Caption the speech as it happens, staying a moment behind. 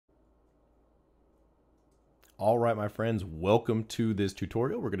All right, my friends, welcome to this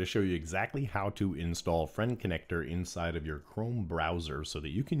tutorial. We're going to show you exactly how to install Friend Connector inside of your Chrome browser so that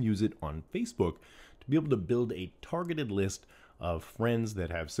you can use it on Facebook to be able to build a targeted list of friends that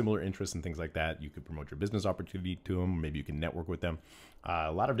have similar interests and things like that. You could promote your business opportunity to them. Maybe you can network with them.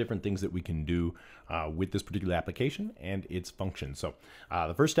 A lot of different things that we can do with this particular application and its function. So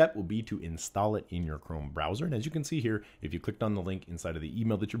the first step will be to install it in your Chrome browser. And as you can see here, if you clicked on the link inside of the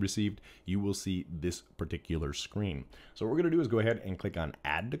email that you received, you will see this particular screen. So what we're going to do is go ahead and click on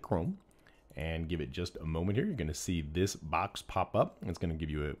Add to Chrome and give it just a moment here. You're going to see this box pop up. It's going to give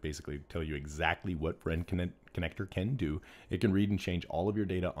you basically tell you exactly what Friend Connector can do. It can read and change all of your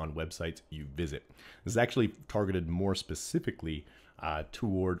data on websites you visit. This is actually targeted more specifically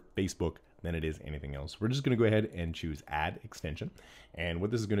toward Facebook than it is anything else. We're just going to go ahead and choose Add Extension. And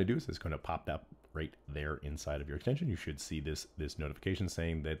what this is going to do is it's going to pop up right there inside of your extension. You should see this notification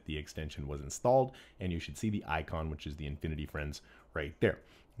saying that the extension was installed, and you should see the icon, which is the Infinity Friends right there.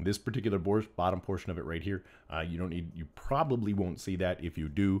 This particular bottom portion of it right here, you probably won't see that. If you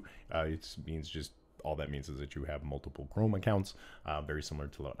do, it means just all that means is that you have multiple Chrome accounts, very similar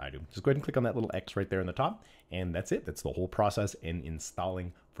to what I do. Just go ahead and click on that little X right there in the top, and that's it. That's the whole process in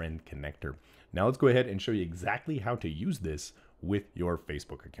installing Friend Connector. Now let's go ahead and show you exactly how to use this with your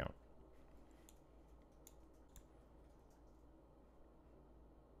Facebook account.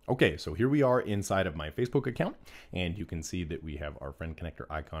 Okay, so here we are inside of my Facebook account, and you can see that we have our Friend Connector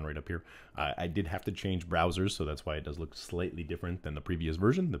icon right up here. I did have to change browsers, so that's why it does look slightly different than the previous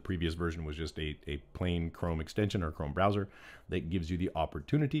version. The previous version was just a plain Chrome extension or Chrome browser that gives you the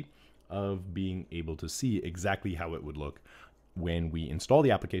opportunity of being able to see exactly how it would look when we install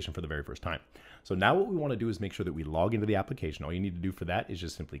the application for the very first time. So now what we want to do is make sure that we log into the application. All you need to do for that is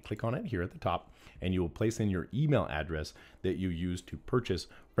just simply click on it here at the top, and you will place in your email address that you use to purchase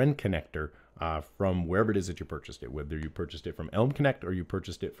Friend Connector from wherever it is that you purchased it, whether you purchased it from Elm Connect or you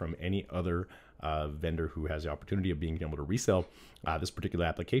purchased it from any other vendor who has the opportunity of being able to resell this particular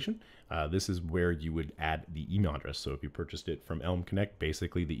application. This is where you would add the email address. So if you purchased it from Elm Connect,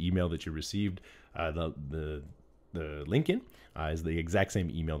 basically the email that you received the link in is the exact same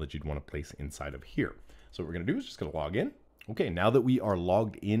email that you'd want to place inside of here. So what we're going to do is just going to log in. Okay, now that we are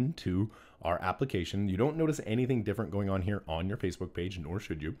logged into our application, you don't notice anything different going on here on your Facebook page, nor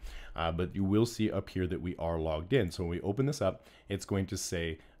should you, but you will see up here that we are logged in. So when we open this up, it's going to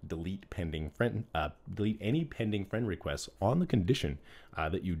say delete any pending friend requests on the condition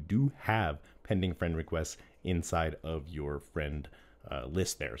that you do have pending friend requests inside of your friend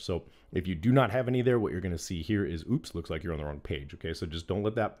list there. So if you do not have any there, what you're going to see here is, oops, looks like you're on the wrong page. Okay, so just don't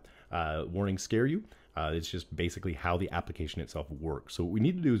let that warning scare you. It's just basically how the application itself works. So what we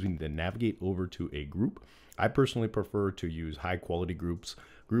need to do is we need to navigate over to a group. I personally prefer to use high quality groups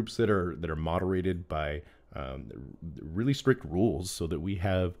that are moderated by really strict rules, so that we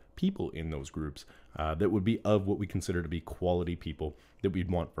have people in those groups that would be of what we consider to be quality people that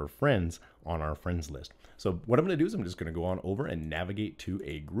we'd want for friends on our friends list. So what I'm going to do is I'm just going to go on over and navigate to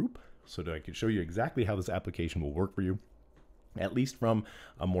a group so that I can show you exactly how this application will work for you, at least from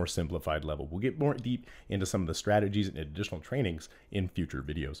a more simplified level. We'll get more deep into some of the strategies and additional trainings in future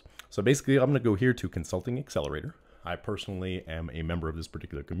videos. So basically, I'm going to go here to Consulting Accelerator. I personally am a member of this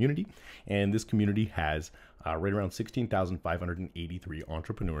particular community, and this community has right around 16,583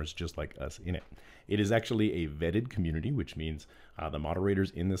 entrepreneurs just like us in it. It is actually a vetted community, which means the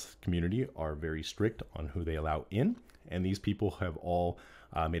moderators in this community are very strict on who they allow in, and these people have all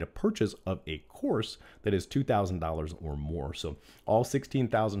made a purchase of a course that is $2,000 or more. So all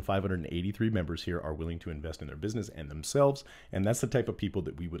 16,583 members here are willing to invest in their business and themselves, and that's the type of people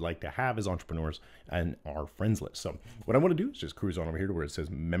that we would like to have as entrepreneurs and our friends list. So what I want to do is just cruise on over here to where it says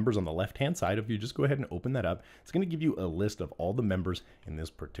members on the left-hand side. If you just go ahead and open that up, it's going to give you a list of all the members in this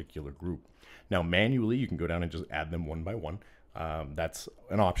particular group. Now, manually, you can go down and just add them one by one. That's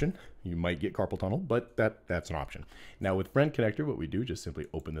an option. You might get carpal tunnel, but that's an option. Now with Friend Connector, what we do, just simply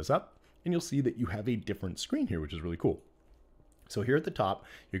open this up, and you'll see that you have a different screen here, which is really cool. So here at the top,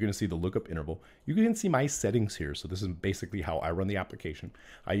 you're going to see the lookup interval. You can see my settings here. So this is basically how I run the application.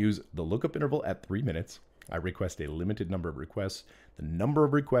 I use the lookup interval at 3 minutes. I request a limited number of requests. The number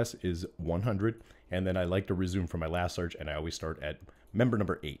of requests is 100. And then I like to resume from my last search, and I always start at member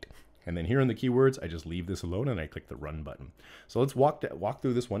number 8. And then here in the keywords, I just leave this alone and I click the run button. So let's walk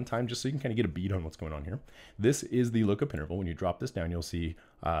through this one time just so you can kind of get a beat on what's going on here. This is the lookup interval. When you drop this down, you'll see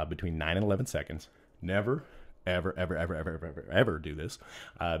between 9 and 11 seconds. Never, ever do this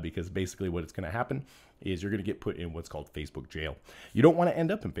because basically what it's going to happen is you're going to get put in what's called Facebook jail. You don't want to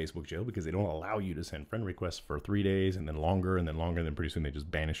end up in Facebook jail because they don't allow you to send friend requests for 3 days and then longer and then longer. And then pretty soon they just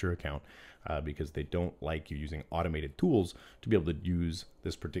banish your account because they don't like you using automated tools to be able to use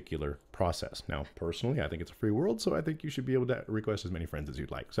this particular process. Now, personally, I think it's a free world, so I think you should be able to request as many friends as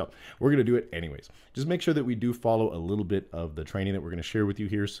you'd like. So we're going to do it anyways. Just make sure that we do follow a little bit of the training that we're going to share with you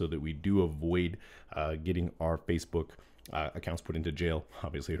here so that we do avoid getting our Facebook accounts put into jail.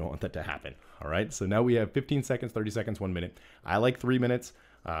 Obviously, you don't want that to happen. All right. So now we have 15 seconds, 30 seconds, 1 minute. I like 3 minutes,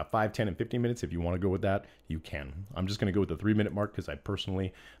 5, 10, and 15 minutes. If you want to go with that, you can. I'm just going to go with the 3-minute mark because I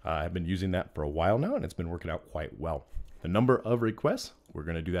personally have been using that for a while now, and it's been working out quite well. The number of requests, we're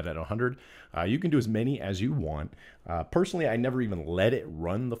going to do that at 100. You can do as many as you want. Personally, I never even let it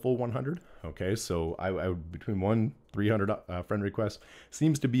run the full 100. Okay, so I between 300 friend requests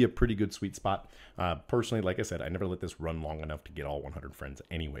seems to be a pretty good sweet spot. Personally, like I said, I never let this run long enough to get all 100 friends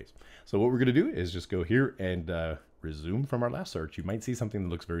anyways. So what we're going to do is just go here and resume from our last search. You might see something that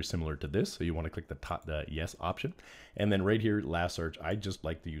looks very similar to this. So you want to click the yes option. And then right here, last search, I just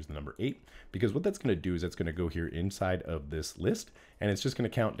like to use the number 8 because what that's going to do is it's going to go here inside of this list and it's just going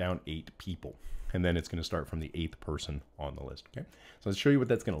to count down 8 people. And then it's going to start from the 8th person on the list. Okay. So let's show you what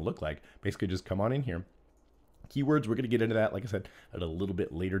that's going to look like. Basically just come on in here. Keywords, we're going to get into that, like I said, at a little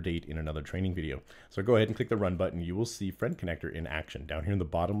bit later date in another training video. So go ahead and click the run button. You will see Friend Connector in action. Down here in the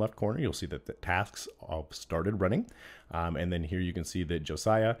bottom left corner, you'll see that the tasks all started running. And then here you can see that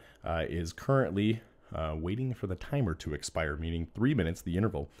Josiah is currently waiting for the timer to expire, meaning 3 minutes, the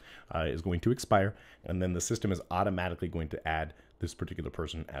interval, is going to expire. And then the system is automatically going to add this particular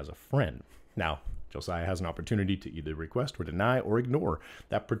person as a friend. Now, Josiah has an opportunity to either request or deny or ignore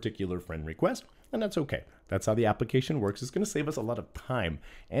that particular friend request, and that's okay. That's how the application works. It's going to save us a lot of time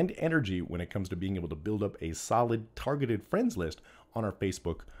and energy when it comes to being able to build up a solid targeted friends list on our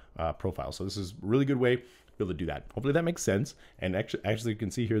Facebook profile. So this is a really good way to be able to do that. Hopefully that makes sense. And actually you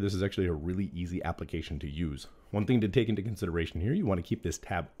can see here, this is actually a really easy application to use. One thing to take into consideration here, you want to keep this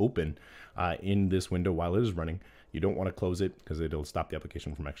tab open in this window while it is running. You don't want to close it because it'll stop the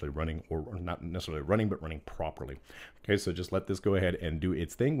application from actually running, or not necessarily running, but running properly. Okay, so just let this go ahead and do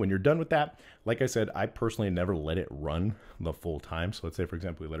its thing. When you're done with that, like I said, I personally never let it run the full time. So let's say, for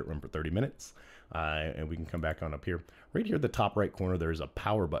example, we let it run for 30 minutes and we can come back on up here. Right here at the top right corner, there's a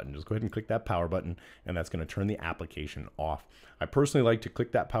power button. Just go ahead and click that power button and that's going to turn the application off. I personally like to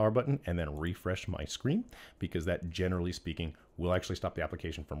click that power button and then refresh my screen because that, generally speaking, will actually stop the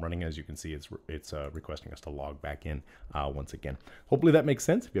application from running. As you can see, it's requesting us to log back in once again. Hopefully that makes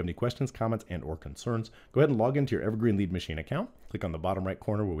sense. If you have any questions, comments, and or concerns, go ahead and log into your Evergreen Lead Machine account. Click on the bottom right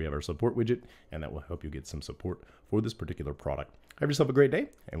corner where we have our support widget, and that will help you get some support for this particular product. Have yourself a great day,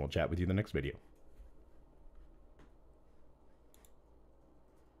 and we'll chat with you in the next video.